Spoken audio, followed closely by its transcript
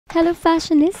Hello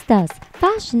Fashionistas!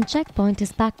 Fashion Checkpoint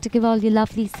is back to give all your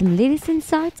lovelies some latest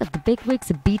insights of the big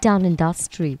wigs of B-Town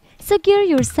industry. So gear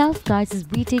yourself guys as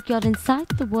we take you out inside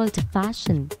the world of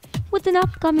fashion. With an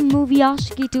upcoming movie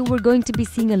Aashiqui 2, we're going to be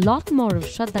seeing a lot more of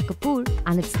Shraddha Kapoor,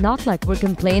 and it's not like we're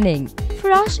complaining. For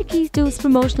Aashiqui 2's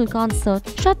promotional concert,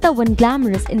 Shraddha went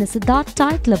glamorous in a Siddhartha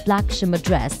Tytler black shimmer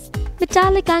dress.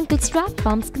 Metallic ankle strap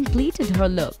bumps completed her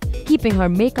look. Keeping her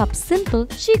makeup simple,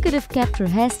 she could have kept her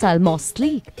hairstyle more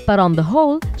sleek. But on the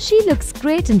whole, she looks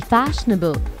great and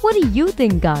fashionable. What do you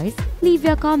think, guys? Leave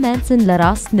your comments and let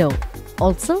us know.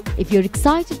 Also, if you're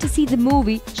excited to see the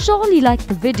movie, surely like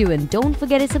the video and don't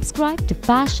forget to subscribe to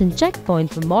Fashion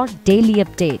Checkpoint for more daily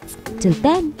updates. Till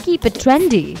then, keep it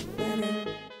trendy.